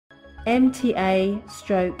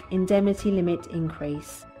MTA/indemnity limit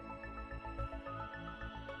increase.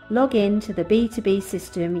 Log in to the B2B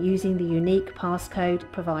system using the unique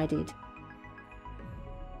passcode provided.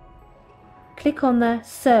 Click on the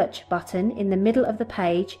Search button in the middle of the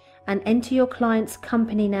page and enter your client's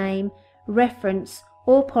company name, reference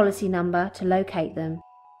or policy number to locate them.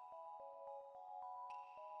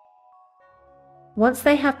 Once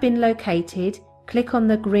they have been located, click on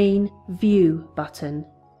the green View button.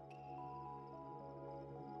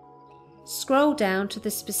 Scroll down to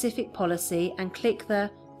the specific policy and click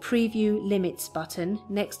the Preview Limits button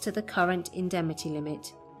next to the current indemnity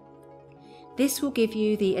limit. This will give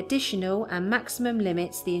you the additional and maximum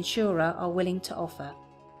limits the insurer are willing to offer.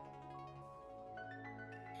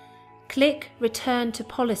 Click Return to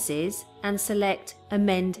Policies and select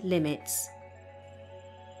Amend Limits.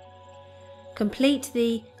 Complete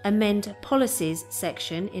the Amend Policies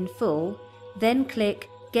section in full, then click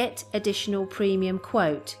Get Additional Premium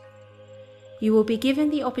Quote. You will be given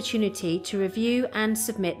the opportunity to review and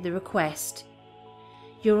submit the request.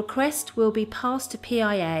 Your request will be passed to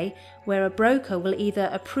PIA, where a broker will either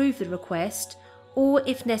approve the request or,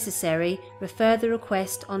 if necessary, refer the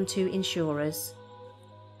request onto insurers.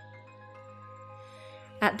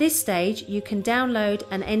 At this stage, you can download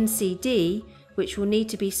an NCD, which will need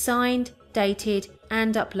to be signed, dated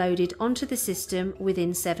and uploaded onto the system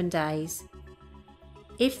within 7 days.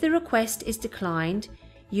 If the request is declined,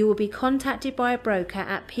 you will be contacted by a broker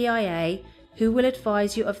at PIA who will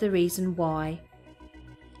advise you of the reason why.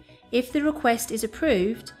 If the request is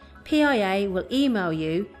approved, PIA will email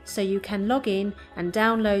you so you can log in and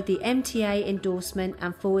download the MTA endorsement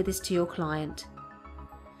and forward this to your client.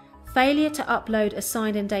 Failure to upload a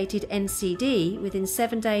signed and dated NCD within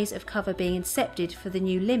 7 days of cover being accepted for the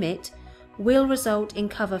new limit will result in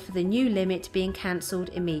cover for the new limit being cancelled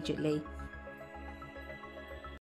immediately.